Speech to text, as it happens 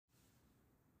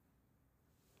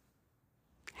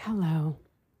Hello,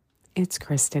 it's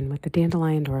Kristen with the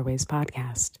Dandelion Doorways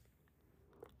podcast.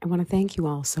 I want to thank you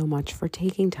all so much for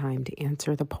taking time to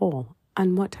answer the poll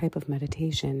on what type of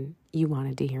meditation you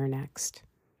wanted to hear next.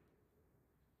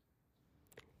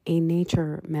 A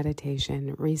nature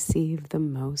meditation received the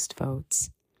most votes,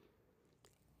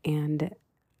 and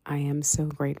I am so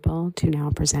grateful to now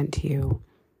present to you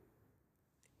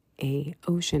an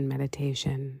ocean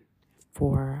meditation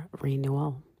for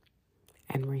renewal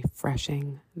and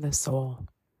refreshing the soul.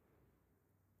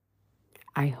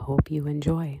 I hope you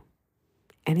enjoy.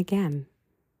 And again,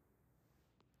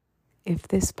 if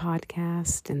this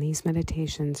podcast and these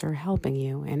meditations are helping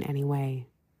you in any way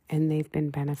and they've been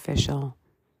beneficial,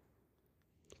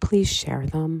 please share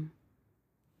them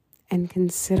and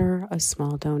consider a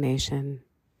small donation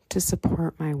to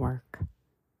support my work.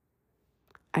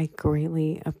 I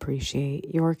greatly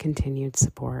appreciate your continued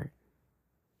support.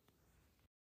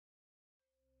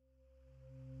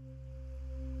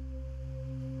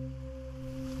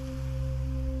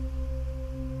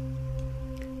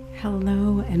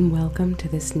 Hello and welcome to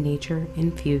this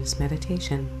nature-infused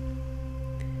meditation.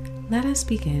 Let us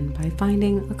begin by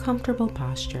finding a comfortable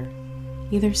posture,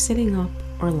 either sitting up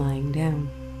or lying down,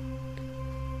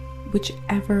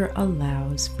 whichever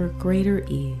allows for greater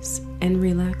ease and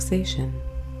relaxation.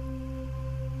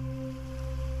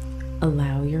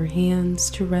 Allow your hands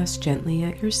to rest gently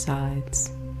at your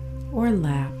sides or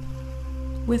lap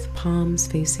with palms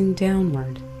facing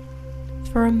downward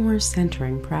for a more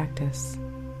centering practice.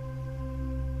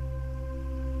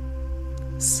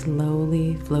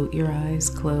 Slowly float your eyes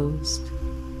closed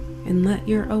and let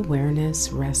your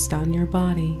awareness rest on your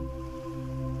body.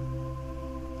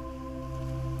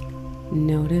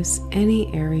 Notice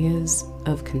any areas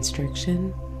of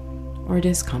constriction or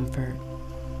discomfort.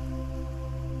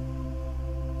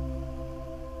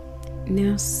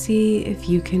 Now see if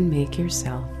you can make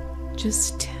yourself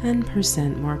just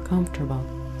 10% more comfortable.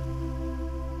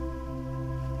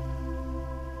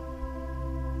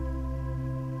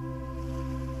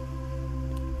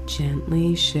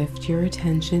 Gently shift your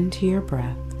attention to your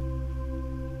breath.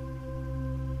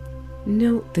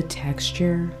 Note the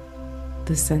texture,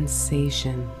 the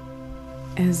sensation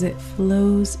as it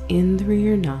flows in through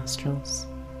your nostrils,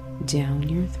 down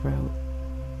your throat,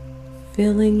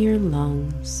 filling your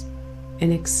lungs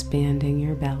and expanding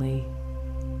your belly.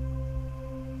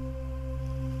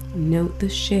 Note the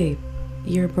shape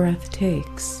your breath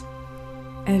takes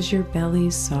as your belly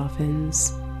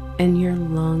softens and your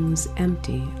lungs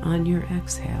empty on your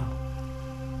exhale.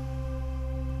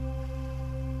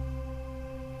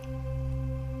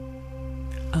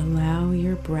 Allow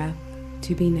your breath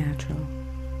to be natural.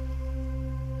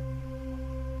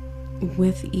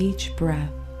 With each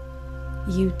breath,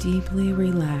 you deeply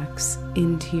relax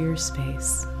into your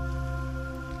space,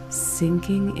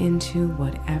 sinking into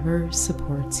whatever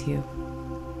supports you.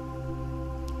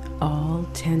 All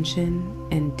tension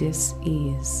and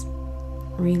dis-ease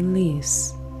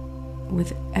release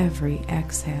with every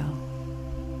exhale.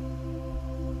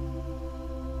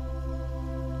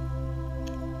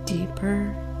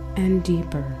 Deeper and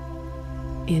deeper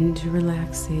into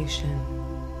relaxation,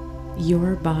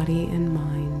 your body and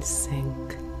mind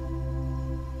sink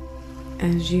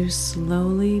as you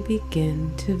slowly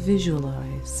begin to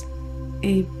visualize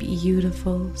a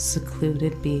beautiful,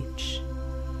 secluded beach.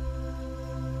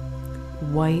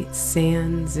 White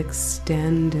sands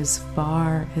extend as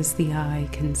far as the eye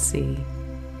can see.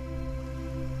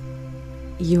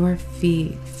 Your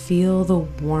feet feel the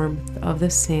warmth of the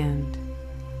sand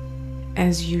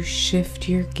as you shift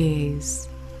your gaze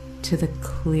to the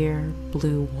clear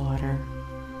blue water,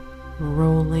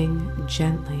 rolling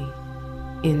gently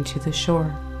into the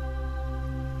shore.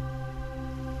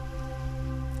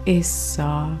 A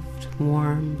soft,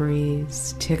 warm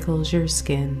breeze tickles your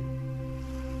skin,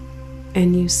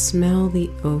 and you smell the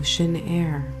ocean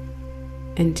air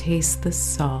and taste the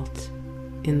salt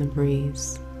in the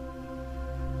breeze.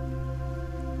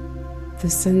 The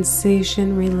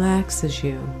sensation relaxes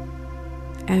you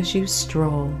as you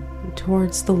stroll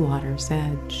towards the water's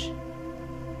edge.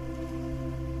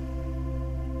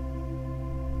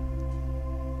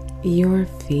 Your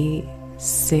feet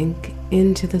sink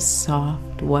into the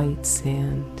soft white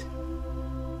sand,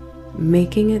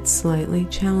 making it slightly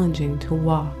challenging to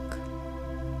walk.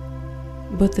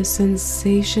 But the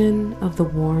sensation of the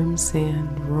warm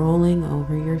sand rolling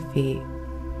over your feet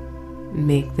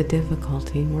make the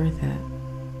difficulty worth it.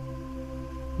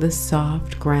 The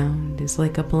soft ground is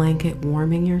like a blanket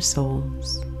warming your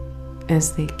soles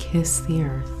as they kiss the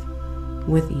earth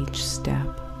with each step.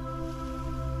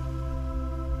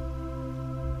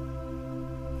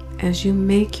 As you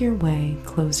make your way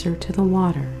closer to the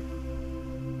water,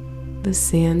 the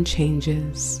sand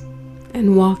changes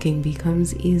and walking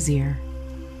becomes easier.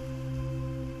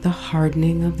 The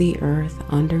hardening of the earth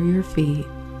under your feet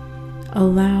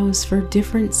allows for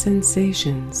different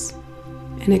sensations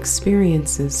and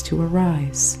experiences to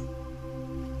arise.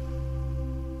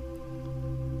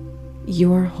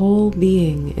 Your whole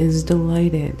being is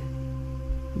delighted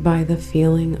by the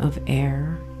feeling of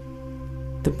air,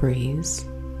 the breeze,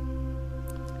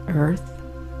 earth,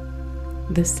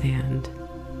 the sand,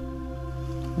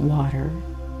 water,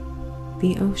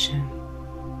 the ocean,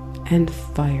 and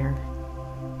fire,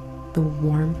 the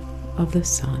warmth of the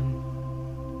sun,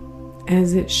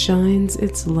 as it shines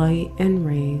its light and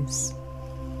rays.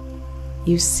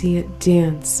 You see it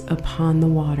dance upon the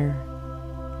water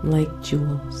like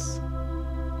jewels.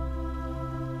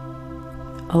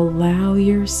 Allow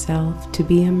yourself to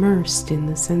be immersed in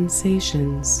the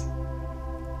sensations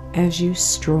as you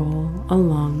stroll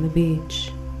along the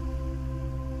beach.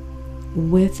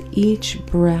 With each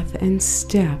breath and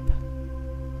step,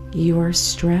 your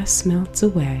stress melts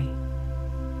away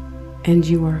and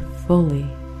you are fully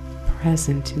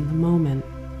present in the moment.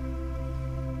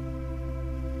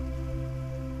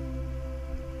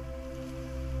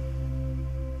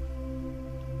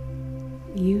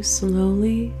 You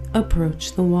slowly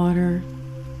approach the water,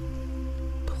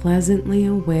 pleasantly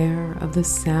aware of the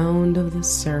sound of the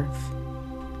surf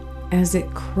as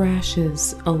it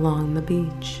crashes along the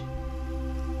beach.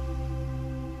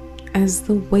 As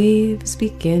the waves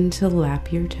begin to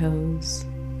lap your toes,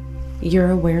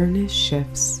 your awareness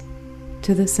shifts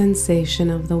to the sensation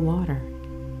of the water.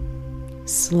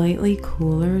 Slightly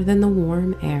cooler than the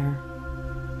warm air,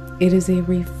 it is a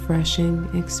refreshing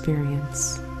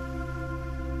experience.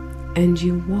 And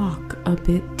you walk a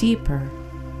bit deeper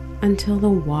until the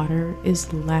water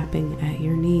is lapping at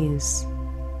your knees.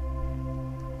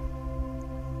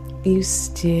 You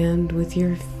stand with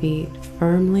your feet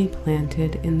firmly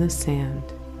planted in the sand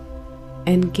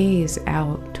and gaze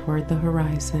out toward the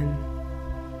horizon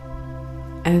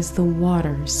as the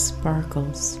water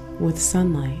sparkles with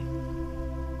sunlight.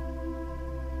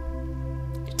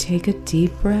 Take a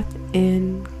deep breath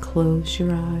in, close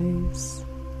your eyes.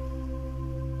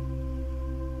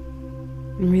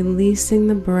 Releasing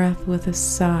the breath with a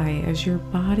sigh as your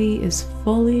body is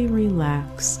fully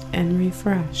relaxed and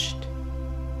refreshed.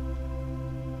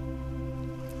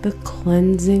 The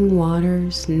cleansing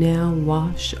waters now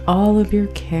wash all of your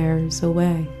cares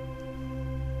away.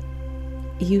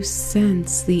 You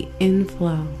sense the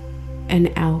inflow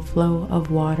and outflow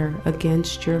of water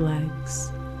against your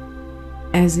legs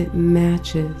as it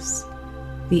matches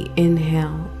the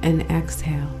inhale and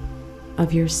exhale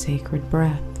of your sacred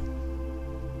breath.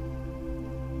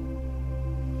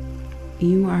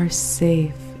 You are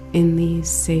safe in these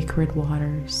sacred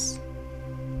waters.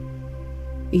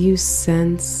 You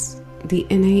sense the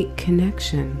innate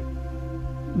connection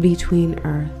between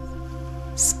earth,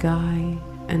 sky,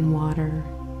 and water.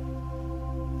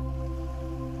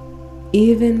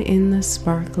 Even in the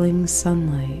sparkling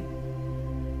sunlight,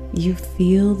 you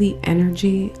feel the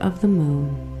energy of the moon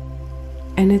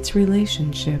and its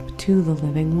relationship to the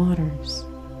living waters.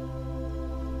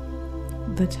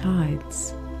 The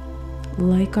tides,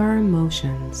 like our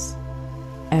emotions,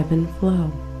 ebb and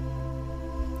flow.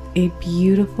 A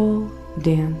beautiful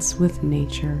dance with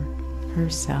nature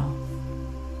herself.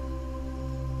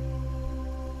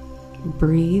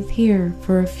 Breathe here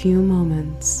for a few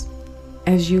moments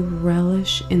as you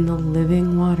relish in the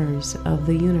living waters of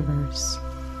the universe.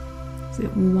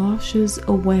 It washes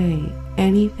away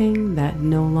anything that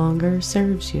no longer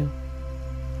serves you.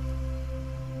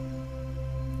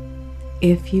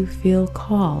 If you feel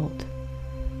called,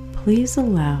 please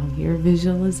allow your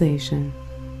visualization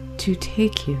to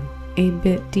take you a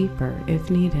bit deeper if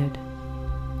needed.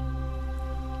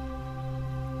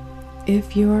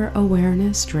 If your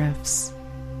awareness drifts,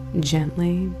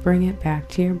 gently bring it back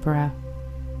to your breath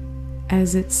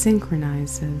as it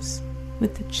synchronizes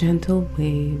with the gentle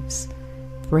waves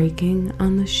breaking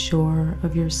on the shore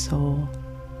of your soul.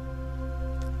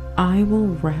 I will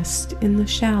rest in the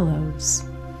shallows,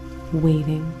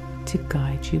 waiting to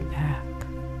guide you back.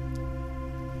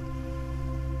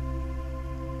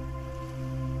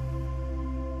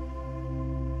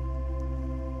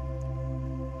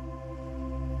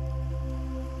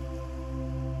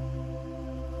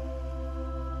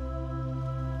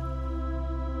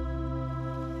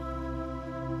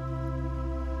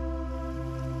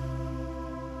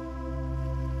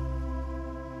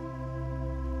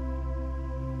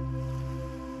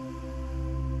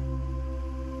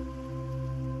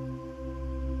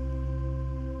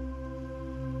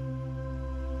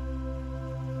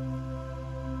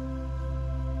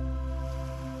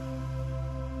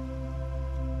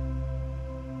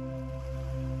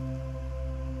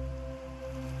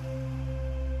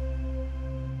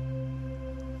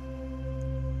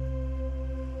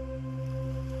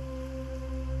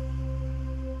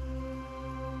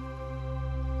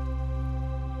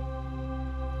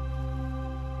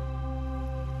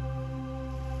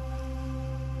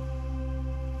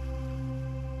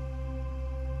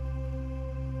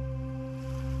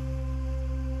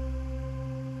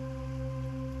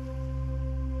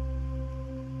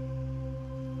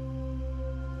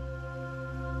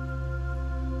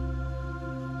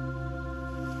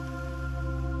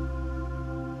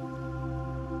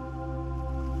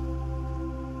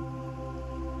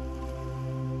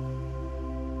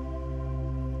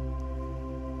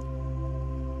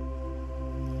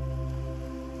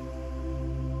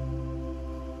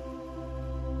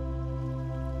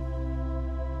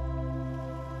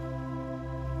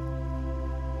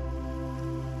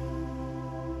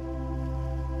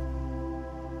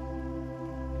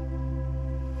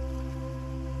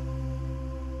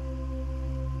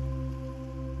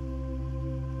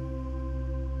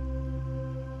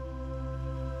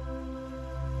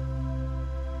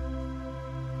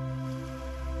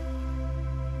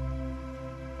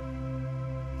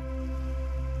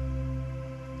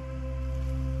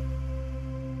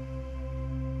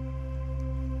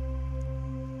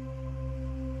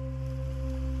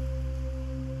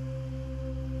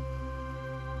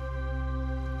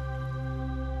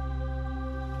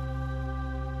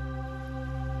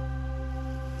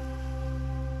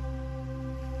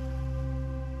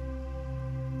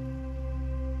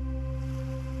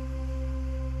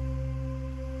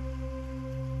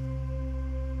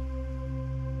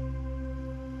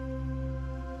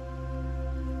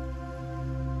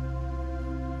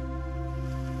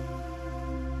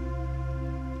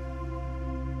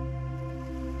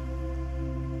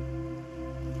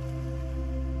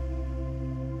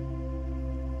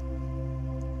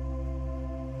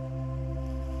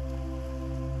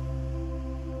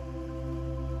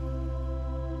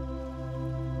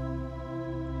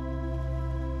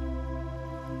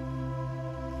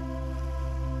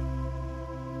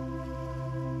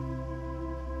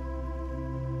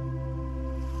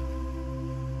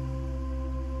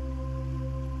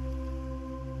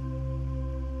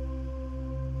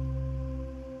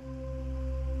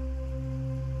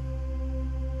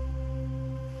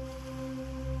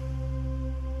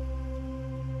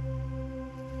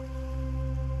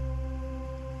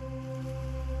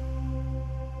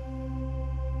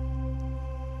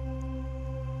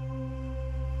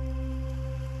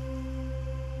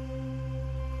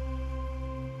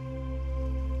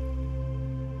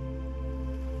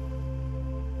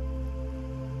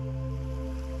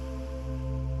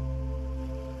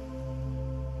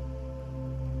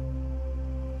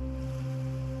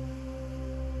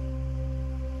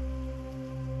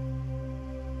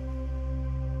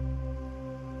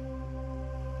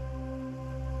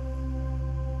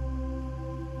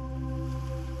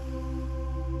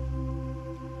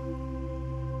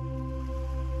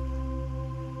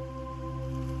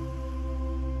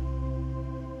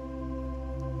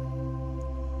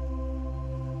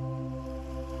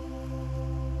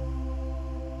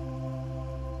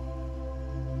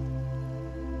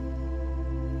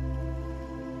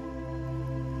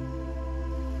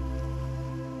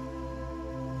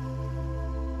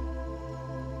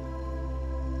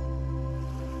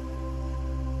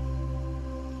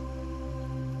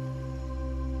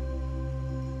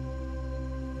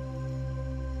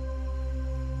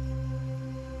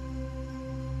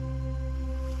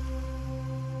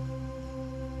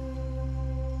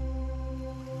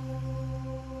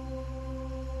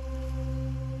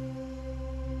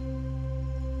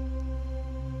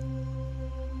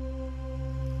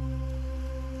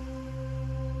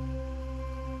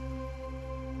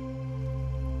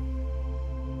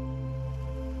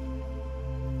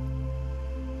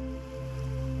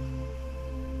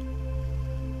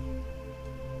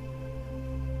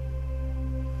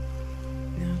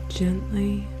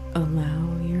 Gently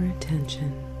allow your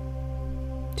attention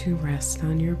to rest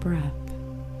on your breath.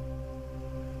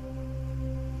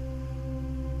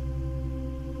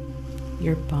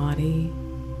 Your body,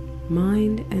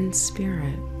 mind, and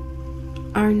spirit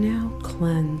are now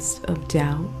cleansed of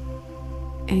doubt,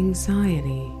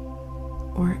 anxiety,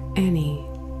 or any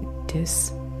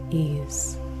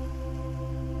dis-ease.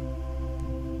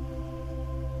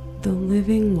 The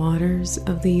living waters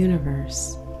of the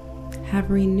universe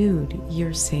have renewed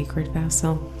your sacred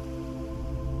vessel.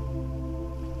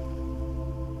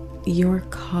 Your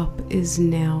cup is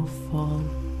now full,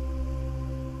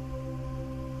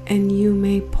 and you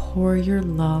may pour your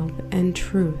love and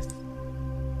truth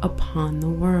upon the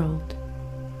world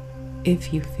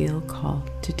if you feel called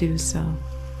to do so.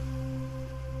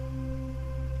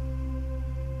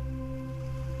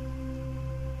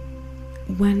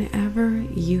 Whenever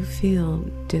you feel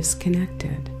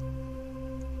disconnected,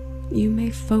 you may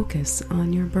focus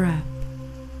on your breath,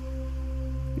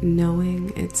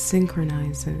 knowing it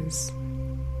synchronizes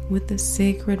with the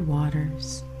sacred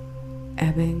waters,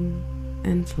 ebbing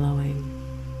and flowing,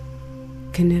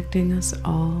 connecting us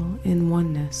all in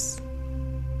oneness.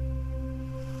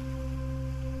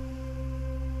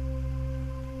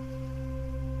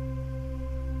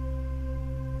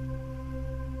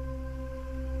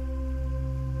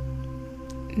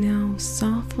 Now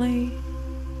softly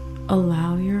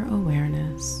allow your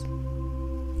awareness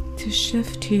to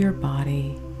shift to your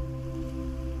body.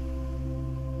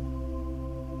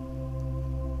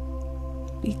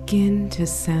 Begin to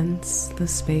sense the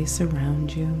space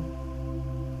around you.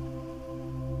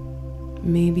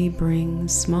 Maybe bring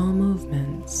small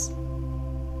movements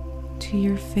to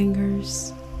your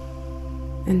fingers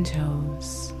and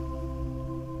toes.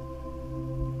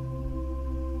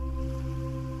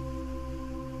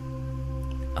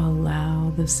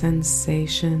 Allow the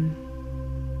sensation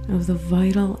of the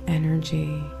vital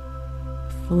energy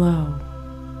flow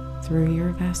through your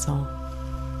vessel.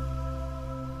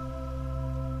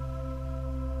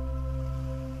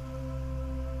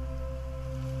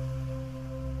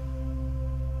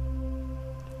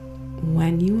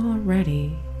 When you are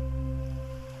ready,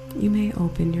 you may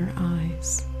open your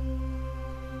eyes.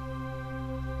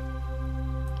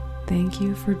 Thank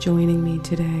you for joining me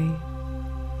today.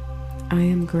 I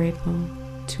am grateful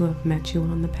to have met you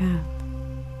on the path.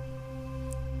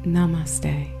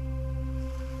 Namaste.